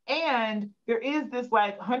 And there is this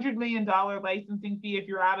like $100 million licensing fee if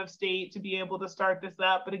you're out of state to be able to start this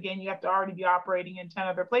up. But again, you have to already be operating in 10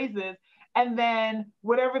 other places. And then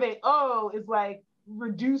whatever they owe is like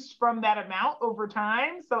reduced from that amount over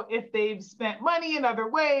time. So if they've spent money in other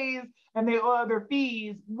ways and they owe other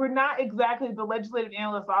fees, we're not exactly, the legislative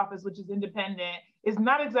analyst office, which is independent, is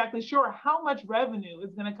not exactly sure how much revenue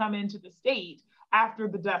is going to come into the state after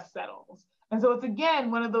the dust settles. And so it's,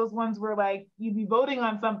 again, one of those ones where like you'd be voting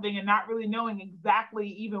on something and not really knowing exactly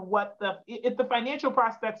even what if the financial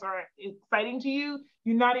prospects are exciting to you,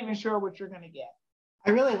 you're not even sure what you're going to get. I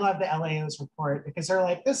really love the LAO's report because they're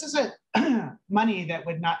like, this isn't money that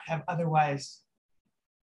would not have otherwise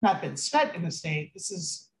not been spent in the state. This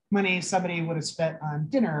is money somebody would have spent on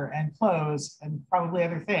dinner and clothes and probably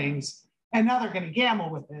other things. And now they're going to gamble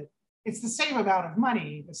with it. It's the same amount of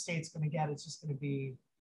money the state's going to get. It's just going to be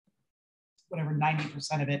whatever,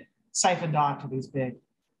 90% of it siphoned off to these big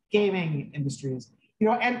gaming industries. You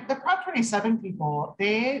know, and the Prop 27 people,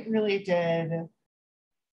 they really did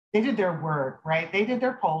their work, right? They did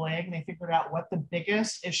their polling. They figured out what the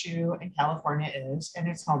biggest issue in California is, and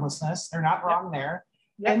it's homelessness. They're not wrong there.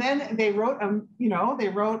 Yep. And then they wrote,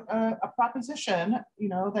 a proposition,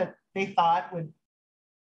 that they thought would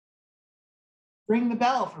ring the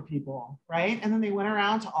bell for people, right? And then they went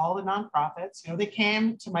around to all the nonprofits. They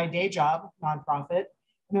came to my day job, nonprofit,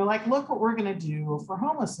 and they're like, look what we're going to do for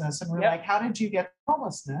homelessness. And we're like, how did you get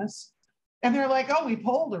homelessness? And they're like, oh, we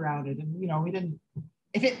polled around it. And, we didn't,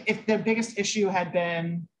 if the biggest issue had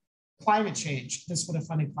been climate change, this would have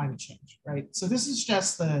funded climate change, right? So this is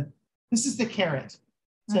the carrot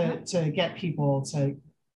to get people to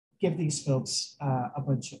give these folks a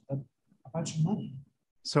bunch of money.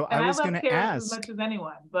 So and I was going to ask, as much as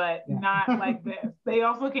anyone, but not like this. They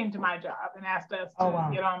also came to my job and asked us to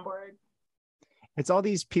get on board. It's all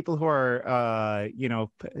these people who are,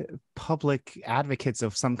 public advocates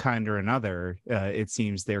of some kind or another. It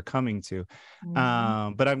seems they're coming to,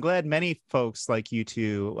 but I'm glad many folks like you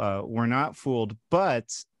two were not fooled.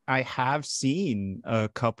 But I have seen a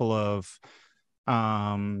couple of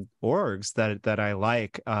orgs that I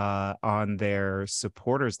like on their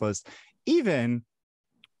supporters list. Even,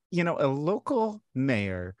 a local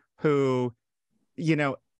mayor who,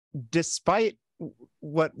 despite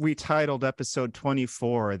what we titled episode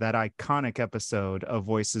 24, that iconic episode of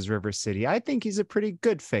Voices River City, I think he's a pretty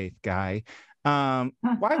good faith guy. Why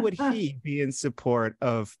would he be in support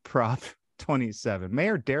of Prop 27?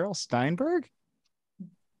 Mayor Darrell Steinberg?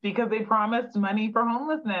 Because they promised money for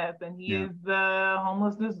homelessness, and he is the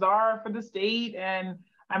homelessness czar for the state. And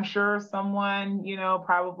I'm sure someone,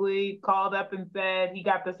 probably called up and said he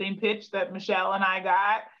got the same pitch that Michelle and I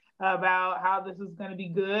got about how this is going to be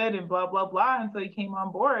good and blah, blah, blah. And so he came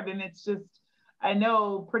on board. And it's just, I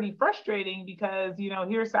know, pretty frustrating because,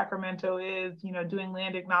 here Sacramento is, doing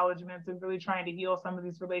land acknowledgements and really trying to heal some of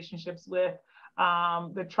these relationships with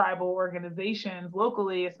the tribal organizations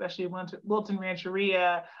locally, especially Wilton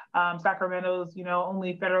Rancheria, Sacramento's,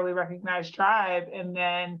 only federally recognized tribe. And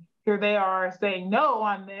then here they are saying no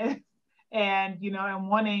on this and, and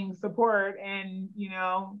wanting support. And,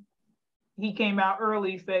 he came out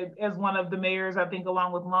early, said, as one of the mayors, I think,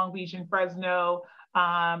 along with Long Beach and Fresno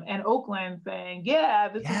and Oakland, saying,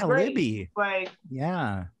 this is great. Libby.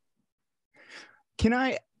 Can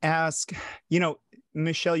I ask,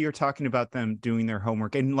 Michelle, you're talking about them doing their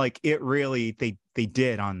homework, and like it really, they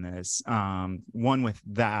did on this. One, with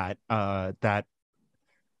that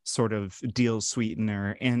sort of deal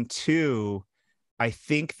sweetener, and two, I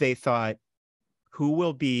think they thought, who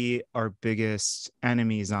will be our biggest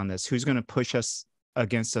enemies on this? Who's going to push us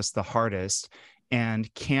against us the hardest?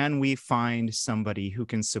 And can we find somebody who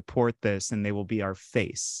can support this and they will be our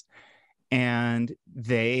face? And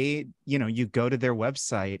they, you go to their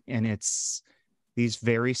website and it's these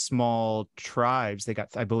very small tribes. They got,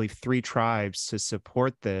 I believe, 3 tribes to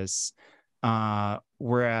support this,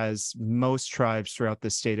 whereas most tribes throughout the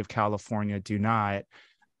state of California do not.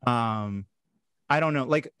 I don't know,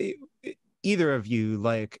 like, either of you,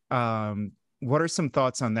 like, what are some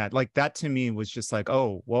thoughts on that? Like, that to me was just like,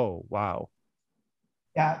 oh, whoa, wow.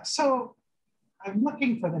 Yeah, so I'm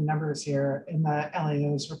looking for the numbers here in the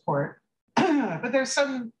LAO's report, but there's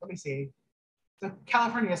some, let me see. The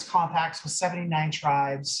California's compacts with 79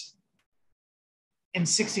 tribes in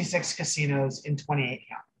 66 casinos in 28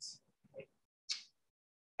 counties.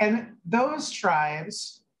 And those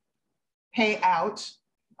tribes pay out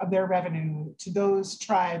of their revenue to those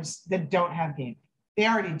tribes that don't have gaming. They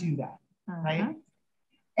already do that, right?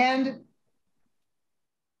 And,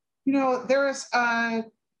 there is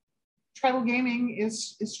tribal gaming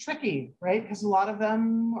is tricky, right? Because a lot of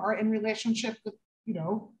them are in relationship with,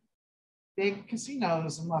 big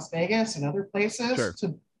casinos in Las Vegas and other places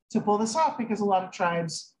to pull this off, because a lot of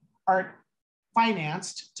tribes aren't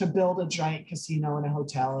financed to build a giant casino and a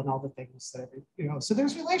hotel and all the things that, so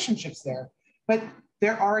there's relationships there, but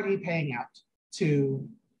they're already paying out to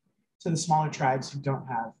the smaller tribes who don't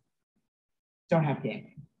have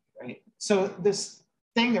gaming, right? So this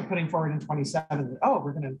thing they're putting forward in 27,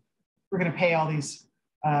 we're gonna pay all these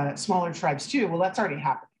smaller tribes too. Well, that's already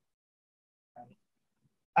happening.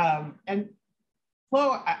 Right? And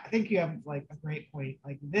Flo, I think you have like a great point.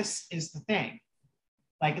 Like, this is the thing.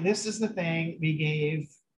 Like, this is the thing we gave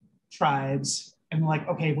tribes. And like,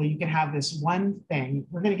 okay, well, you can have this one thing.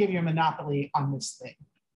 We're going to give you a monopoly on this thing.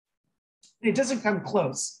 It doesn't come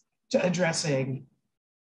close to addressing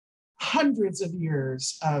hundreds of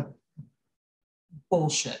years of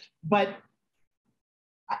bullshit. But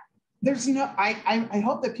I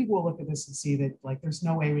hope that people will look at this and see that, like, there's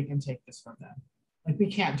no way we can take this from them. Like,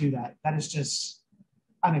 we can't do that. That is just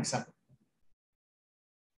unacceptable.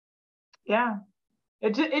 Yeah.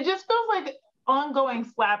 It just feels like ongoing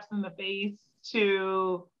slaps in the face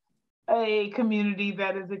to a community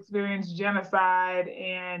that has experienced genocide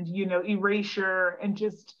and, erasure and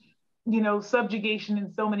just, subjugation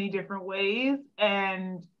in so many different ways.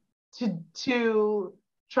 And to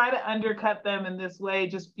try to undercut them in this way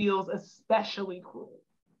just feels especially cruel.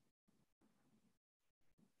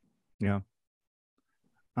 Yeah.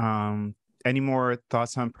 Any more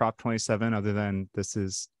thoughts on Prop 27 other than this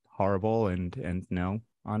is horrible and no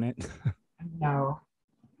on it? No.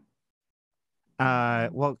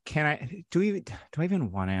 Well, do I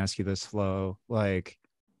even want to ask you this, Flo? Like,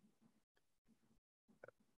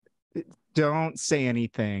 don't say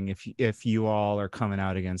anything if you all are coming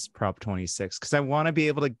out against Prop 26, because I want to be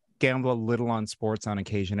able to gamble a little on sports on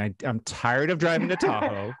occasion. I'm tired of driving to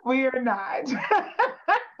Tahoe. We are not.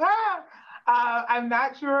 I'm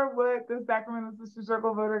not sure what the Sacramento Sister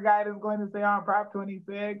Circle voter guide is going to say on Prop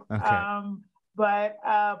 26. Okay. But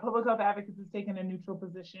Public Health Advocates has taken a neutral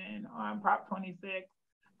position on Prop 26,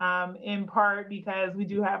 in part because we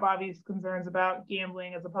do have obvious concerns about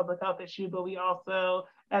gambling as a public health issue, but we also,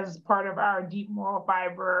 as part of our deep moral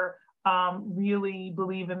fiber, really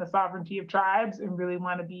believe in the sovereignty of tribes and really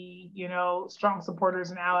want to be, strong supporters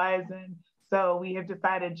and allies. And so we have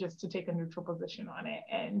decided just to take a neutral position on it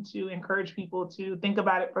and to encourage people to think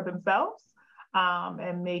about it for themselves.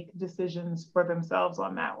 And make decisions for themselves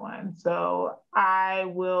on that one. So I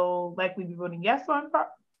will likely be voting yes on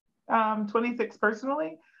 26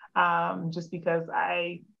 personally, just because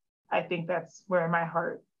I think that's where my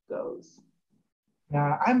heart goes.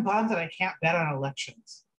 Yeah, I'm bummed that I can't bet on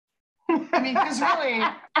elections. I mean, because really,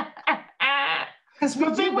 because we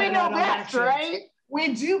do bet on elections, right?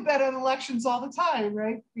 We do bet on elections all the time,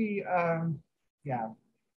 right? Yeah,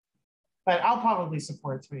 but I'll probably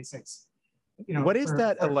support 26. What is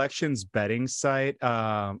that elections betting site?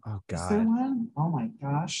 Oh God. Is there one? Oh my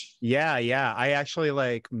gosh. Yeah. I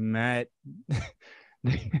actually met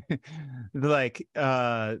the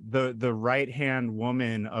right-hand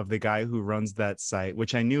woman of the guy who runs that site,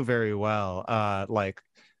 which I knew very well.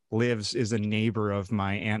 Is a neighbor of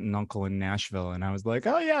my aunt and uncle in Nashville. And I was like,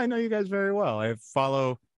 oh yeah, I know you guys very well. I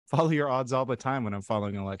follow your odds all the time when I'm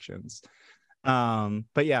following elections.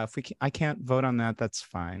 But yeah, I can't vote on that, that's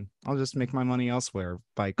fine. I'll just make my money elsewhere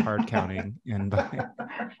by card counting and by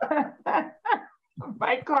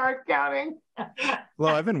card counting.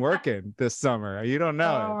 Well, I've been working this summer. You don't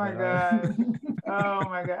know. Oh my God. Oh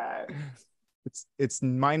my God. It's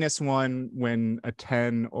 -1 when a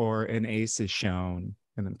 10 or an ace is shown,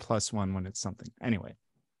 and then +1 when it's something. Anyway.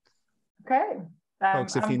 Okay.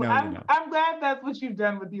 Folks, if you know, you know. I'm glad that's what you've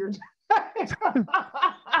done with your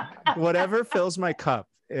Whatever fills my cup.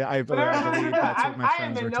 I believe that's what my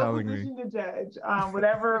friends were telling me. I am in no position to judge.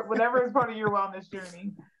 Whatever is part of your wellness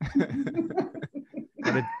journey.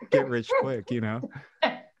 Gotta get rich quick,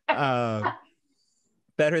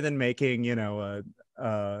 better than making, a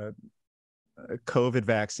COVID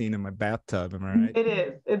vaccine in my bathtub. Am I right? It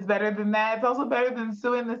is. It's better than that. It's also better than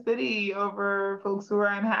suing the city over folks who are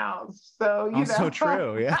unhoused. So, so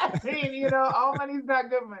true. Yeah. I mean, all money's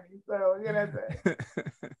not good money. So, that's it.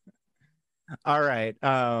 All right.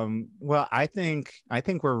 Well, I think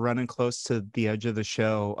we're running close to the edge of the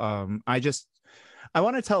show. I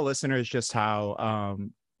want to tell listeners just how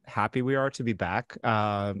happy we are to be back,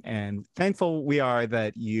 and thankful we are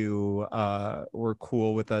that you were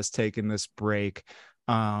cool with us taking this break.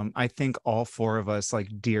 I think all four of us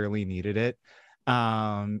dearly needed it,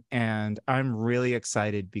 and I'm really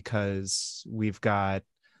excited because we've got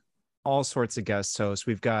all sorts of guest hosts.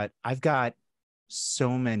 I've got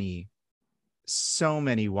so many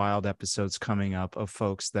wild episodes coming up of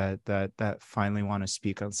folks that finally want to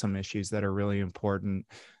speak on some issues that are really important.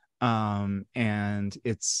 And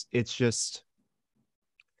it's just,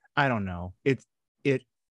 I don't know,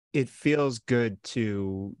 it feels good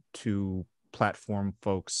to platform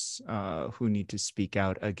folks who need to speak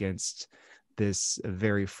out against this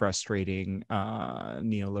very frustrating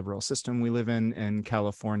neoliberal system we live in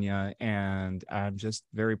California. And I'm just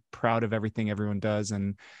very proud of everything everyone does,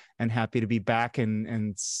 and happy to be back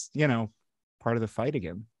and part of the fight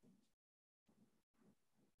again.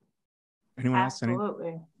 Anyone else?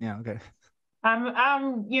 Absolutely. Yeah. Okay.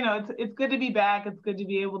 It's good to be back. It's good to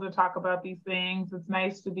be able to talk about these things. It's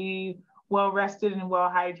nice to be well rested and well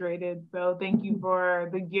hydrated. So thank you for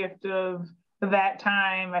the gift of that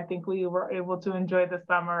time. I think we were able to enjoy the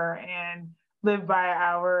summer and live by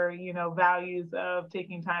our, values of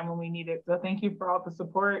taking time when we need it. So thank you for all the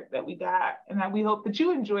support that we got, and that we hope that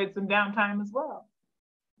you enjoyed some downtime as well.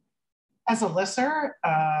 As a listener,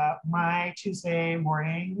 my Tuesday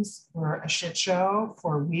mornings were a shit show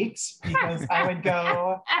for weeks because I would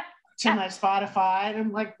go to my Spotify and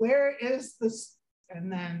I'm like, where is this?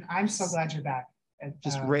 And then I'm so glad you're back.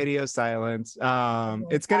 Just radio silence.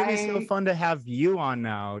 It's going to be so fun to have you on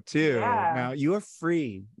now too. Yeah. Now you are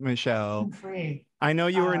free, Michelle. I'm free. I know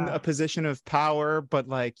you were in a position of power, but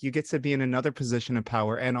like you get to be in another position of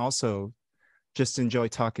power and also just enjoy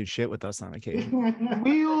talking shit with us on occasion.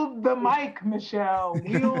 Wield the mic, Michelle.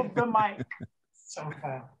 Wield the mic. So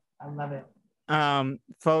fun. I love it.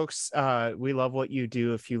 Folks, we love what you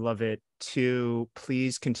do. If you love it too,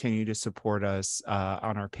 please continue to support us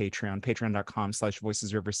on our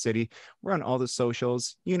patreon.com/voicesrivercity. We're on all the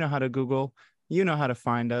socials. You know how to Google. You know how to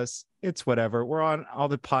find us. It's whatever. We're on all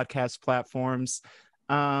the podcast platforms.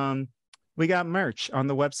 We got merch on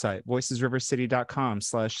the website,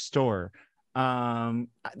 voicesrivercity.com/store.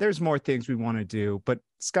 There's more things we want to do, but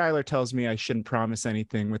Skylar tells me I shouldn't promise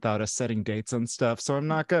anything without us setting dates on stuff, so I'm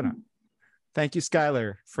not gonna. Thank you,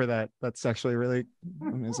 Skylar, for that. That's actually really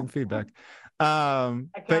amazing feedback.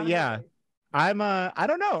 But yeah, I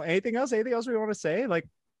don't know. Anything else we want to say? Like,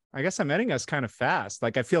 I guess I'm ending us kind of fast.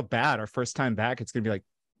 Like, I feel bad. Our first time back, it's gonna be like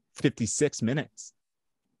 56 minutes.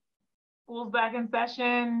 School's back in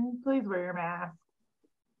session. Please wear your mask.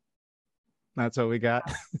 That's what we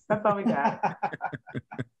got. That's all we got.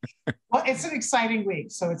 Well, it's an exciting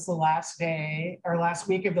week. So it's the last day or last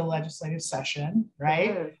week of the legislative session,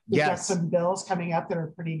 right? We've got some bills coming up that are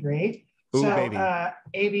pretty great. Ooh, so baby.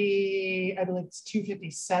 AB, I believe it's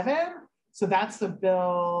 257. So that's the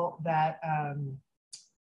bill that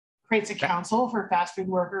creates a council for fast food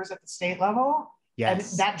workers at the state level.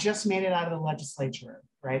 Yes. And that just made it out of the legislature,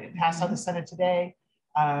 right? It passed out of the Senate today.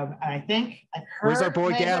 And I think I've heard. Where's our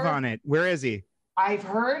boy Gav on it? Where is he? I've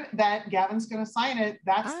heard that Gavin's going to sign it.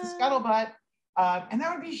 That's the scuttlebutt. And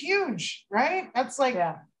that would be huge, right? That's like,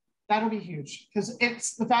 that'll be huge because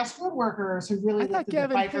it's the fast food workers who really thought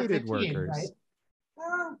Gavin hated 15, workers.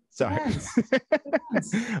 Right? Sorry.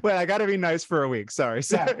 Well, I got to be nice for a week. Sorry.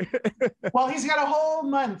 Yeah. Well, he's got a whole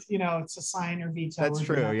month, to sign or veto. That's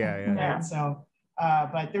true. Yeah. So,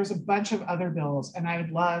 but there's a bunch of other bills, and I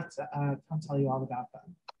would love to come tell you all about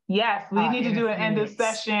them. Yes, we need to do an end of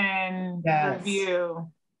session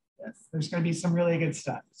review. Yes, there's going to be some really good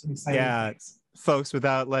stuff. Some exciting things. Folks,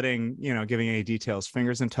 without letting, giving any details,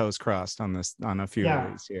 fingers and toes crossed on this, on a few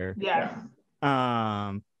of these here. Yeah.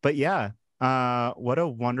 But yeah, what a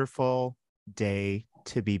wonderful day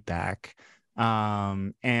to be back.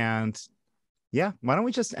 And yeah, why don't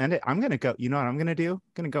we just end it? I'm going to go, you know what I'm going to do? I'm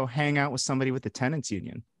going to go hang out with somebody with the tenants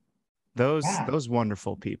union. Those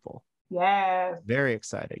wonderful people. Yes. Very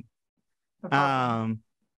exciting.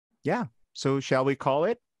 Yeah. So shall we call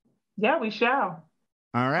it? Yeah, we shall.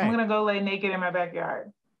 All right. I'm gonna go lay naked in my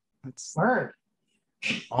backyard. That's word.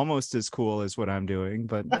 Almost as cool as what I'm doing,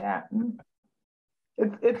 but yeah.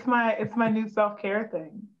 It's my new self-care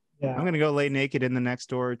thing. Yeah. I'm gonna go lay naked in the next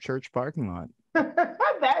door church parking lot.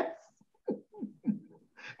 That's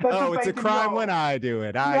it's a crime when I do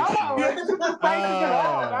it. I'm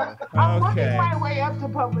working my way up to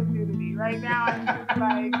public nudity. Right now, I'm just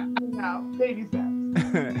like, baby steps.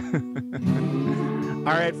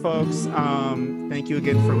 All right, folks. Thank you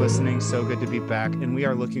again for listening. So good to be back. And we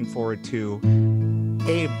are looking forward to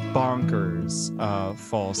a bonkers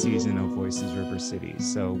fall season of Voices River City.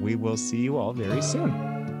 So we will see you all very soon.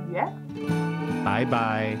 Yeah.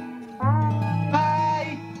 Bye-bye. Bye.